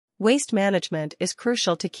Waste management is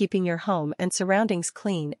crucial to keeping your home and surroundings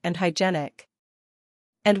clean and hygienic.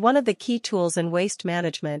 And one of the key tools in waste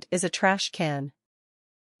management is a trash can.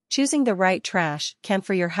 Choosing the right trash can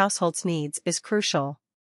for your household's needs is crucial.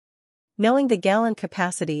 Knowing the gallon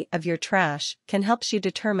capacity of your trash can help you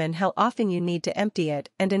determine how often you need to empty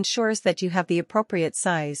it and ensures that you have the appropriate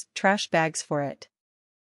size trash bags for it.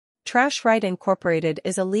 TrashRite Incorporated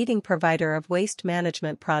is a leading provider of waste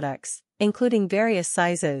management products, including various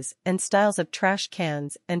sizes and styles of trash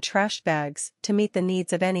cans and trash bags to meet the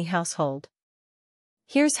needs of any household.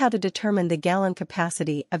 Here's how to determine the gallon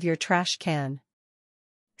capacity of your trash can.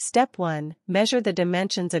 Step 1. Measure the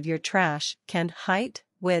dimensions of your trash can height,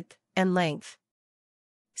 width, and length.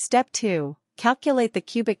 Step 2. Calculate the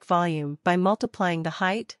cubic volume by multiplying the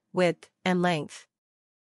height, width, and length.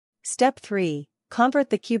 Step 3.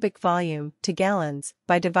 Convert the cubic volume to gallons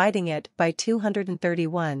by dividing it by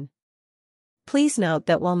 231. Please note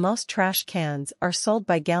that while most trash cans are sold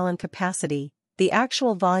by gallon capacity, the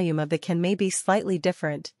actual volume of the can may be slightly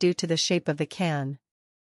different due to the shape of the can.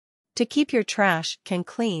 To keep your trash can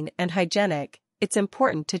clean and hygienic, it's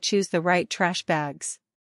important to choose the right trash bags.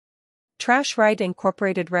 TrashRite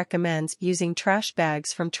Incorporated recommends using trash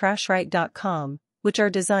bags from TrashRite.com, which are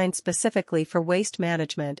designed specifically for waste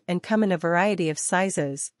management and come in a variety of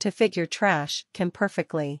sizes to fit your trash can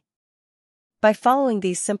perfectly. By following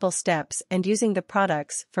these simple steps and using the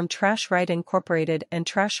products from TrashRite Incorporated and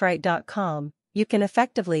TrashRite.com, you can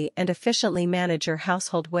effectively and efficiently manage your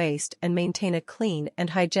household waste and maintain a clean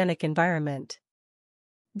and hygienic environment.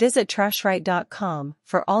 Visit TrashRite.com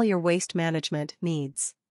for all your waste management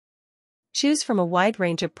needs. Choose from a wide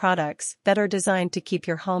range of products that are designed to keep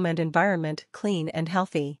your home and environment clean and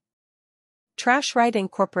healthy. TrashRite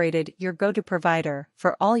Incorporated, your go-to provider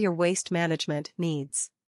for all your waste management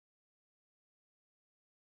needs.